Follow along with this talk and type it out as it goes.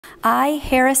I,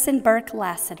 Harrison Burke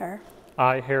Lassiter,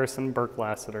 I, Harrison Burke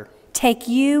Lassiter, take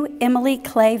you, Emily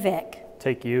Clay Vick,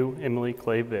 take you, Emily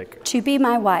Clay Vick, to be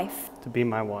my wife, to be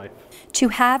my wife, to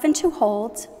have and to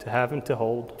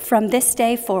hold, from this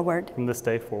day forward,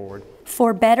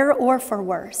 for better or for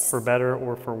worse, for better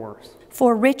or for worse,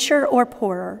 for richer or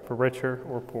poorer, for richer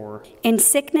or poorer, in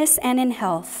sickness and in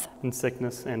health. in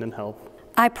sickness and in health.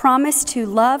 I promise to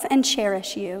love and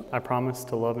cherish you, I promise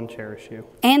to love and cherish you,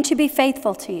 and to be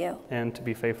faithful to you, and to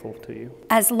be faithful to you,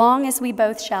 as long as we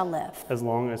both shall live. as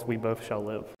long as we both shall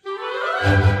live.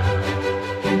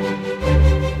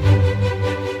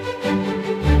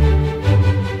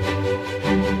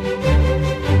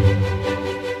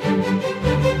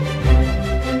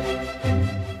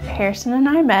 Harrison and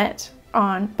I met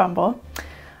on Bumble.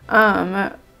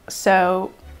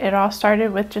 So it all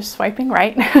started with just swiping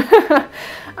right.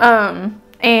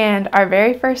 And our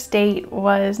very first date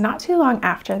was not too long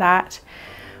after that.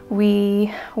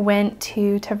 We went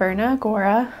to Taverna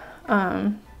Agora,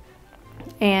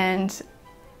 and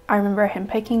I remember him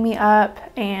picking me up,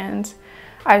 and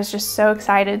I was just so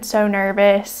excited, so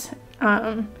nervous.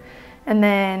 And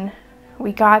then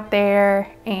we got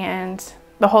there, and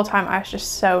the whole time I was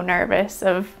just so nervous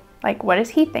of like, what is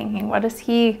he thinking? What is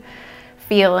he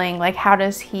feeling? Like, how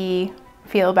does he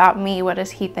feel about me? What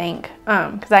does he think?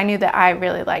 Because I knew that I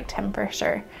really liked him for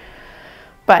sure.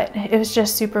 But it was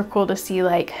just super cool to see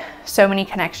like so many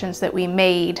connections that we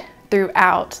made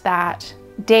throughout that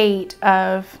date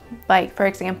of, like, for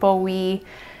example, we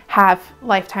have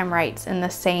lifetime rights in the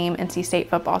same NC State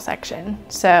football section.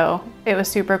 So it was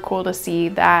super cool to see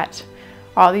that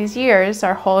all these years,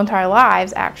 our whole entire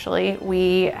lives actually,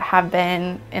 we have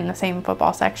been in the same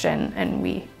football section and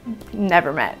we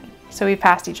never met. So we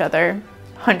passed each other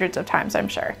hundreds of times, I'm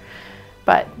sure,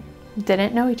 but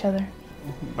didn't know each other.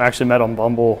 I actually met on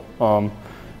Bumble,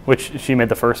 which she made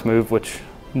the first move, which,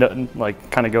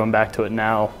 like, kind of going back to it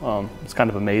now, it's kind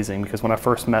of amazing because when I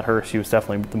first met her, she was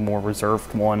definitely the more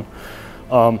reserved one.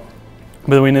 But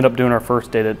then we ended up doing our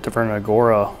first date at Taverna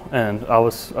Agora, and I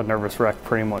was a nervous wreck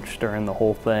pretty much during the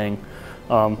whole thing.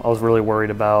 I was really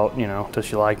worried about, you know, does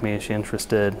she like me? Is she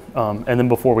interested? And then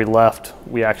before we left,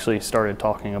 we actually started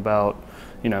talking about,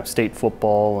 you know, state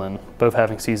football and both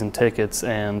having season tickets,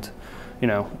 and you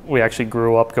know, we actually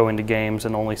grew up going to games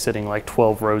and only sitting like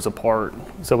 12 rows apart.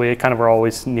 So we kind of were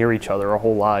always near each other our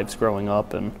whole lives growing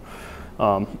up. And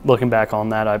looking back on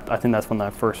that, I think that's when I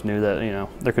first knew that, you know,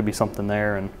 there could be something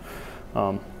there. And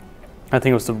I think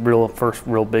it was the first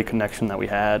real big connection that we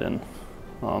had. And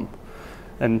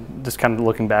just kind of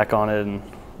looking back on it, and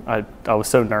I was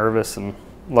so nervous, and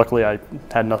luckily I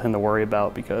had nothing to worry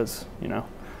about because, you know,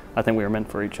 I think we were meant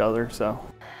for each other. So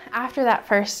after that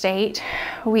first date,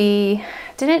 we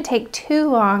didn't take too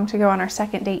long to go on our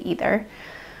second date either.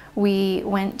 We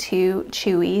went to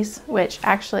Chewy's, which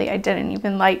actually I didn't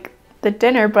even like the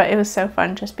dinner, but it was so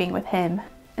fun just being with him.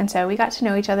 And so we got to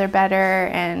know each other better.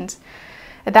 And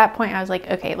at that point I was like,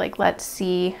 okay, like, let's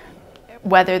see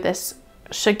whether this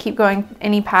should keep going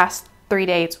any past 3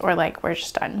 dates or like we're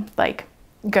just done, like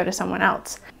go to someone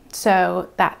else. So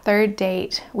that third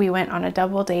date, we went on a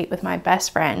double date with my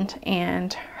best friend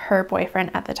and her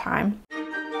boyfriend at the time.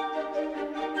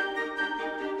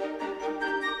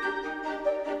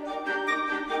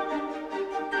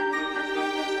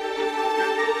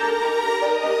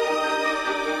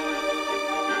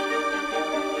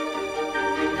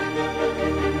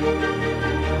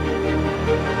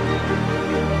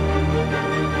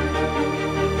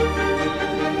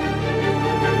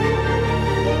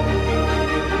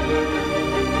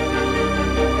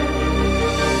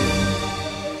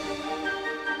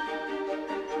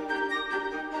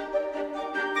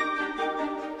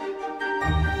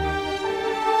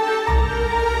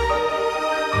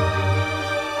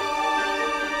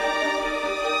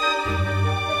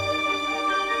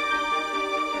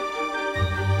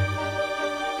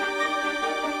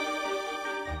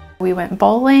 We went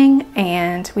bowling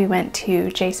and we went to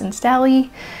Jason's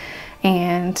Deli,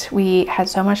 and we had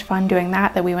so much fun doing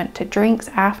that we went to drinks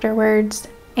afterwards.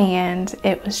 And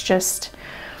it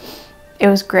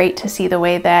was great to see the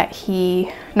way that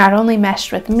he not only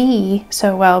meshed with me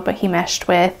so well, but he meshed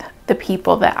with the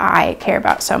people that I care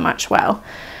about so much well.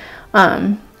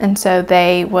 And so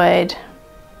they would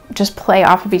just play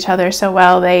off of each other so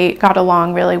well. They got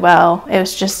along really well. It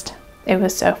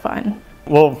was so fun.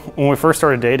 Well, when we first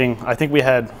started dating, I think we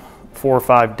had 4 or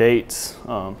 5 dates,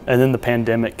 and then the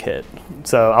pandemic hit.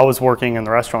 So I was working in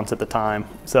the restaurants at the time.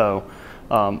 So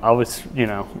I was, you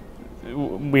know,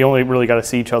 we only really got to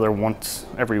see each other once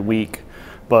every week.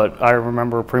 But I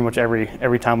remember pretty much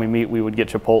every time we meet, we would get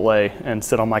Chipotle and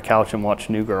sit on my couch and watch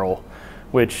New Girl.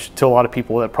 which to a lot of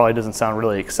people that probably doesn't sound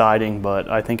really exciting, but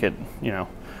I think it,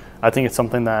 I think it's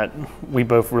something that we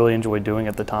both really enjoyed doing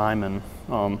at the time, and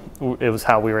it was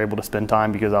how we were able to spend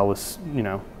time, because I was,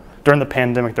 during the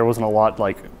pandemic there wasn't a lot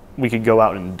like we could go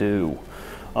out and do.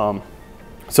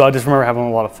 So I just remember having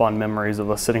a lot of fun memories of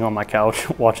us sitting on my couch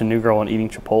watching New Girl and eating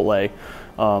Chipotle.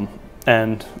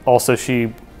 And also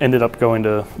she ended up going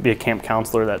to be a camp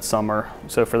counselor that summer.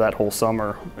 So for that whole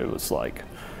summer, it was like,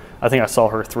 I think I saw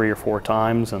her 3 or 4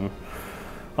 times, and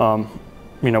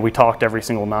we talked every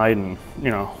single night, and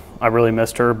I really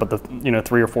missed her. But the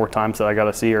 3 or 4 times that I got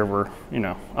to see her were,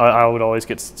 I would always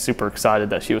get super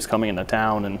excited that she was coming into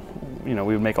town, and we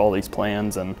would make all these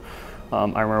plans. And I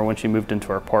remember when she moved into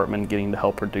our apartment, getting to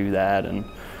help her do that, and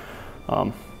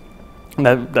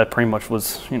that pretty much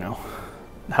was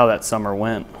how that summer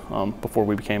went before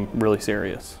we became really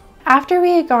serious. After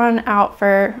we had gone out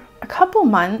for a couple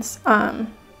months,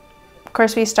 of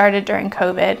course we started during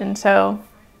COVID, and so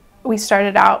we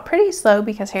started out pretty slow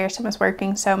because Harrison was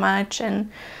working so much, and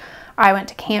I went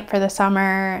to camp for the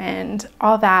summer and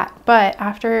all that. But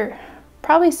after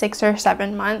probably 6 or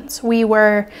 7 months, we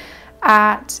were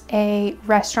at a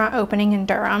restaurant opening in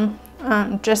Durham,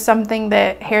 just something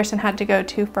that Harrison had to go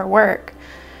to for work.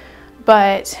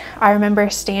 But I remember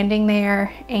standing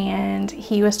there, and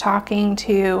he was talking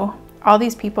to all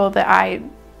these people that I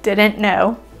didn't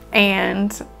know.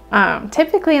 And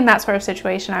typically in that sort of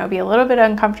situation, I would be a little bit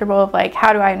uncomfortable of like,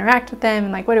 how do I interact with them,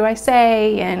 and like, what do I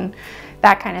say, and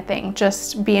that kind of thing,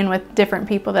 just being with different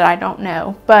people that I don't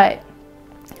know. But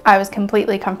I was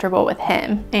completely comfortable with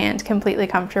him, and completely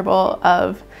comfortable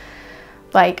of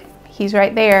like, he's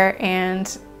right there,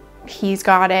 and he's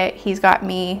got it, he's got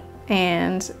me,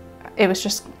 and it was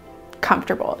just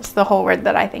comfortable. It's the whole word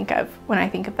that I think of when I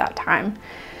think of that time.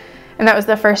 And that was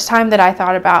the first time that I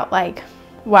thought about like,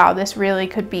 wow, this really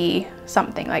could be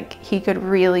something. Like, he could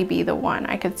really be the one.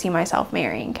 I could see myself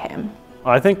marrying him.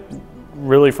 I think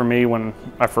really for me, when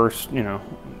I first,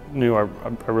 knew I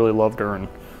really loved her, and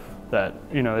that,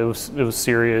 it was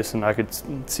serious, and I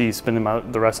could see spending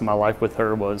the rest of my life with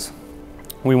her, was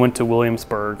we went to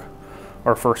Williamsburg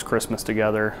our first Christmas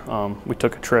together. We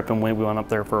took a trip, and we went up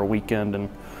there for a weekend, and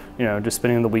just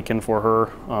spending the weekend for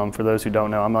her. For those who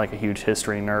don't know, I'm like a huge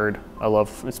history nerd. I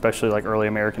love especially like early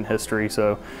American history,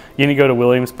 so you need to go to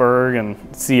Williamsburg and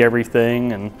see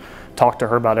everything and talk to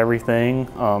her about everything.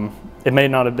 It may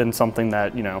not have been something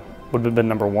that would have been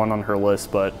number 1 on her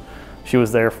list, but she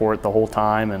was there for it the whole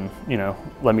time, and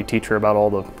let me teach her about all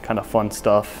the kind of fun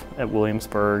stuff at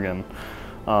Williamsburg. And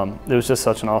it was just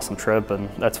such an awesome trip, and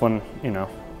that's when,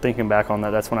 thinking back on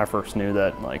that, that's when I first knew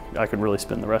that like I could really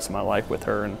spend the rest of my life with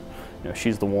her, and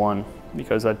she's the one,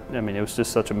 because it was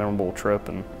just such a memorable trip,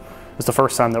 and it's the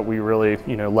first time that we really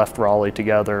left Raleigh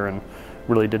together and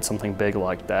really did something big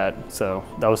like that. So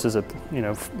that was just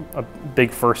a big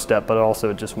first step, but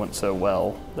also it just went so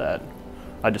well that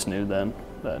I just knew then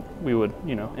that we would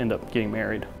end up getting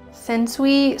married. Since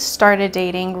we started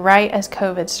dating right as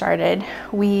COVID started,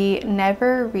 we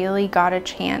never really got a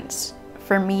chance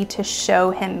for me to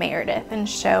show him Meredith and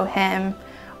show him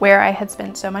where I had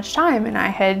spent so much time, and I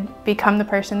had become the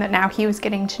person that now he was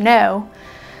getting to know.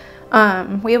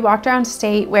 We had walked around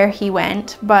state where he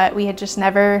went, but we had just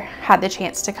never had the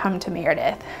chance to come to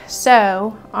Meredith.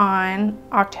 So on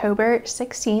October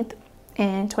 16th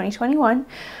in 2021,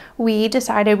 we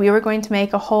decided we were going to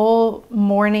make a whole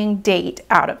morning date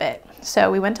out of it.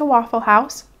 So we went to Waffle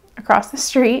House across the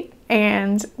street,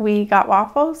 and we got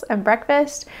waffles and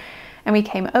breakfast, and we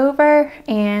came over,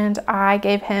 and I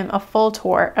gave him a full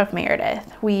tour of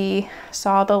Meredith. We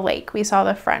saw the lake, we saw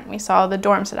the front, we saw the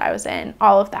dorms that I was in,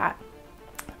 all of that.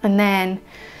 And then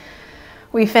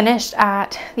we finished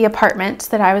at the apartment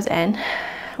that I was in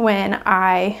when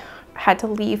I had to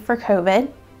leave for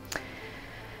COVID.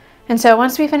 And so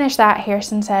once we finished that,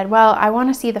 Harrison said, well, I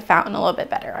want to see the fountain a little bit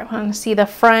better. I want to see the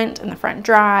front and the front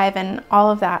drive and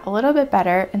all of that a little bit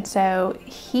better. And so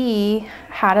he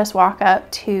had us walk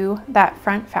up to that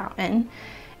front fountain,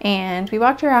 and we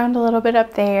walked around a little bit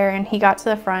up there, and he got to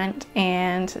the front,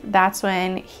 and that's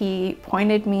when he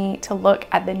pointed me to look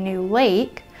at the new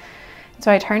lake.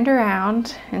 So I turned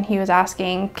around, and he was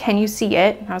asking, can you see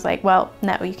it? And I was like, well,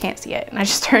 no, you can't see it. And I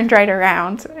just turned right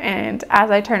around, and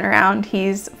as I turn around,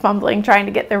 he's fumbling, trying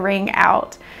to get the ring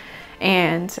out,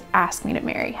 and asked me to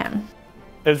marry him.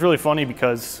 It was really funny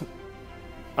because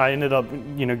I ended up,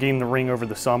 getting the ring over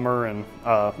the summer, and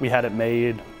we had it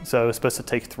made, so it was supposed to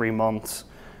take 3 months.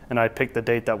 And I picked the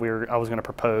date that I was going to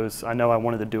propose. I know I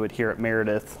wanted to do it here at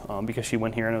Meredith because she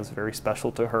went here, and it was very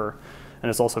special to her, and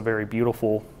it's also very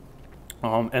beautiful.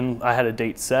 And I had a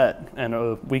date set, and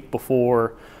a week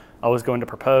before I was going to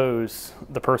propose,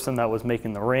 the person that was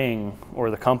making the ring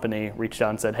or the company reached out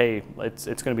and said, hey, it's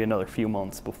going to be another few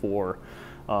months before,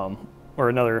 or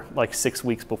another like 6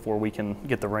 weeks before we can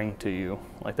get the ring to you.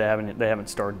 Like they haven't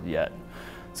started yet.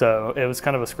 So it was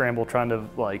kind of a scramble trying to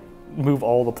like move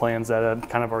all the plans that I'd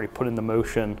kind of already put into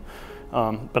motion.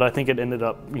 But I think it ended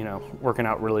up, working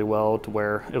out really well to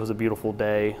where it was a beautiful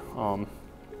day.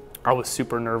 I was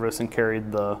super nervous and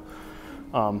carried the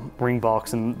ring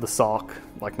box and the sock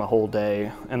like my whole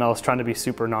day, and I was trying to be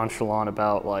super nonchalant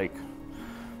about like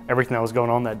everything that was going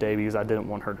on that day because I didn't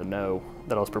want her to know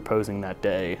that I was proposing that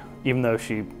day, even though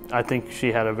I think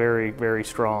she had a very, very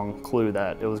strong clue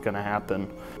that it was going to happen.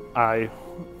 I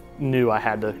knew I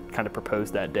had to kind of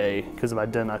propose that day, because if I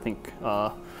didn't, I think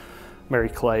Mary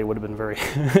Clay would have been very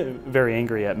very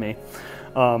angry at me.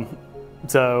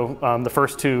 So the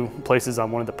first 2 places I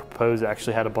wanted to propose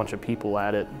actually had a bunch of people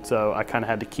at it, so I kind of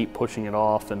had to keep pushing it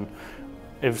off, and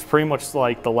it was pretty much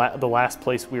like the last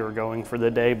place we were going for the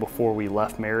day before we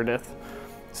left Meredith.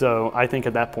 So I think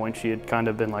at that point she had kind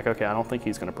of been like, okay, I don't think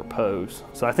he's going to propose.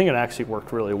 So I think it actually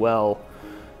worked really well,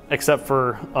 except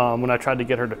for when I tried to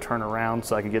get her to turn around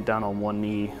so I could get down on one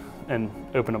knee and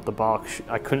open up the box,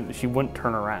 she wouldn't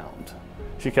turn around.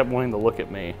 She kept wanting to look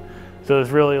at me. So it was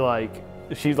really like,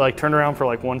 she like turned around for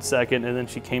like 1 second, and then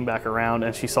she came back around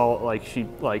and she saw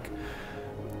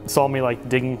me like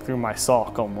digging through my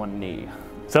sock on one knee.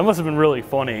 So that must have been really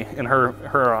funny in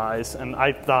her eyes. And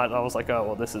I was like, oh,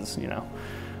 well, this is,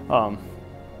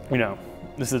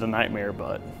 this is a nightmare,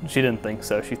 but she didn't think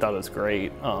so. She thought it was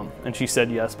great. And she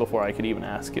said yes before I could even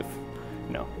ask if,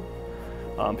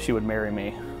 she would marry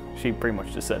me. She pretty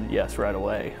much just said yes right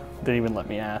away. Didn't even let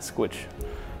me ask, which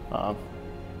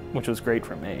was great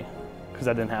for me, because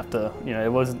I didn't have to,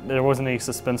 there wasn't any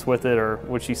suspense with it, or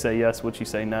would she say yes, would she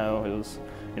say no? It was,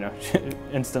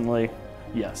 instantly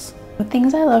yes. The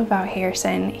things I love about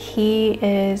Harrison, he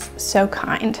is so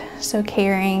kind, so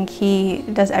caring. He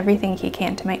does everything he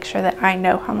can to make sure that I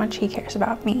know how much he cares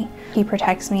about me. He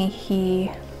protects me.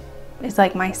 He is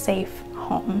like my safe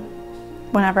home.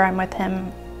 Whenever I'm with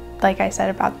him, like I said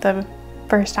about the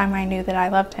first time I knew that I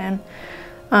loved him,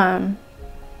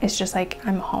 it's just like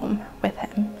I'm home with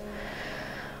him.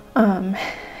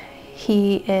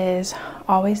 He is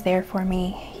always there for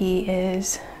me. He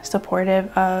is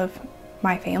supportive of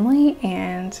my family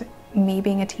and me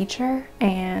being a teacher,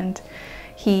 and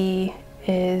he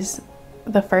is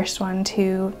the first one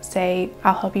to say,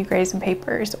 I'll help you grade some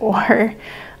papers, or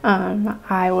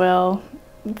I will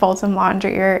fold some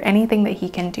laundry, or anything that he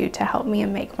can do to help me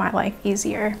and make my life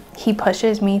easier. He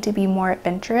pushes me to be more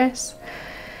adventurous.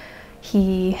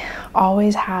 He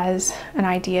always has an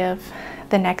idea of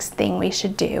the next thing we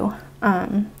should do.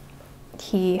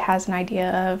 He has an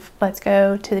idea of, let's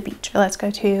go to the beach, or let's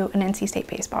go to an NC State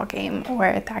baseball game,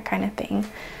 or that kind of thing.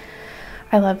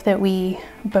 I love that we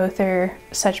both are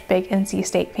such big NC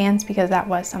State fans, because that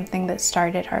was something that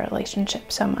started our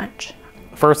relationship so much.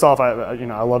 First off, I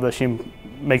love that she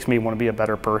makes me want to be a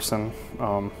better person.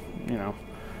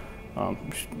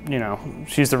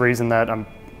 She's the reason that I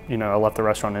left the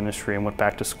restaurant industry and went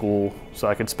back to school, so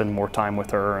I could spend more time with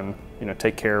her and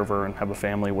take care of her and have a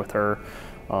family with her.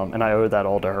 And I owe that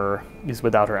all to her, because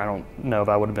without her, I don't know if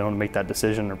I would have been able to make that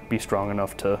decision or be strong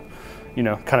enough to,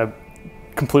 kind of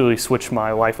completely switch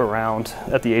my life around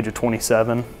at the age of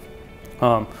 27.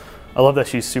 I love that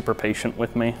she's super patient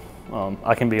with me.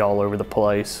 I can be all over the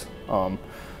place.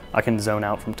 I can zone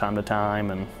out from time to time,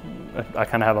 and I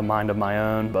kind of have a mind of my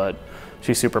own, but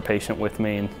she's super patient with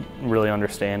me and really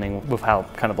understanding with how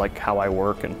I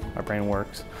work and my brain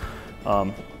works.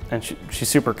 And she's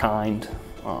super kind.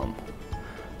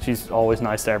 She's always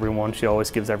nice to everyone. She always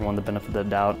gives everyone the benefit of the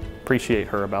doubt. Appreciate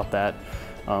her about that.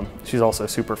 She's also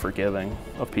super forgiving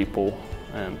of people,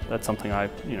 and that's something I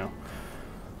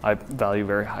value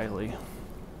very highly.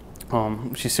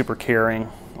 She's super caring.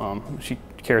 She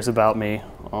cares about me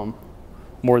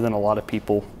more than a lot of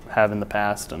people have in the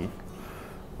past, and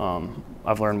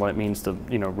I've learned what it means to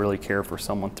really care for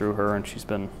someone through her, and she's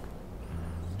been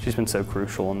so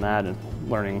crucial in that, and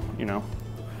learning.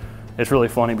 It's really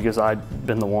funny because I'd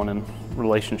been the one in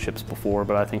relationships before,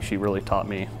 but I think she really taught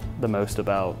me the most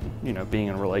about being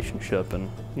in a relationship and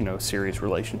serious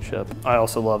relationship. I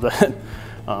also love that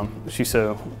she's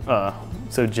so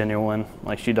genuine.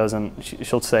 Like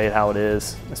she'll say it how it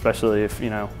is, especially if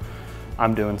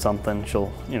I'm doing something.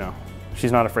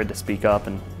 She's not afraid to speak up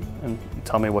and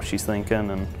tell me what she's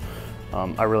thinking, and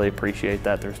I really appreciate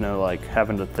that. There's no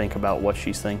having to think about what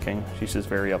she's thinking. She's just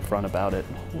very upfront about it,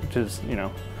 which is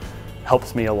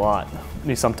helps me a lot.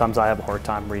 Sometimes I have a hard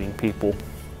time reading people.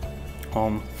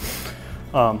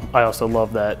 I also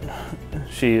love that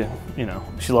she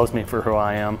loves me for who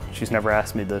I am. She's never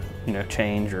asked me to,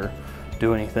 change or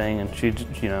do anything, and she, at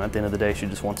the end of the day, she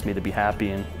just wants me to be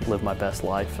happy and live my best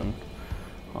life, and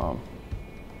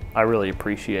I really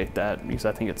appreciate that, because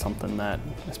I think it's something that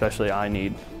especially I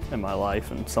need in my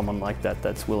life, and someone like that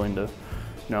that's willing to,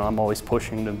 I'm always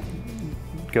pushing to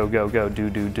go,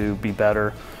 do, be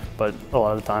better, but a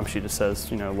lot of the time she just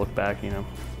says, look back,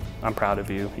 I'm proud of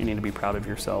you. You need to be proud of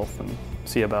yourself and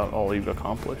see about all you've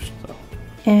accomplished. So.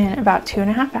 In about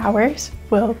 2.5 hours,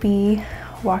 we'll be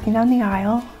walking down the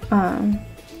aisle.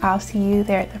 I'll see you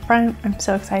there at the front. I'm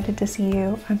so excited to see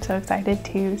you. I'm so excited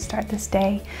to start this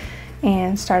day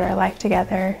and start our life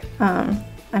together.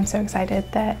 I'm so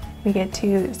excited that we get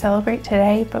to celebrate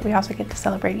today, but we also get to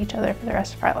celebrate each other for the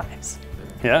rest of our lives.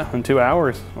 Yeah, in 2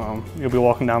 hours, you'll be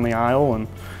walking down the aisle, and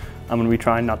I'm gonna be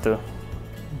trying not to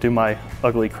do my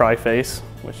ugly cry face,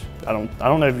 which I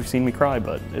don't know if you've seen me cry,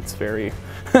 but it's very,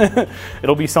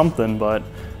 it'll be something, but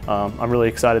I'm really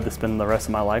excited to spend the rest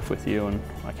of my life with you, and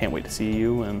I can't wait to see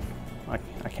you, and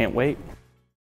I can't wait.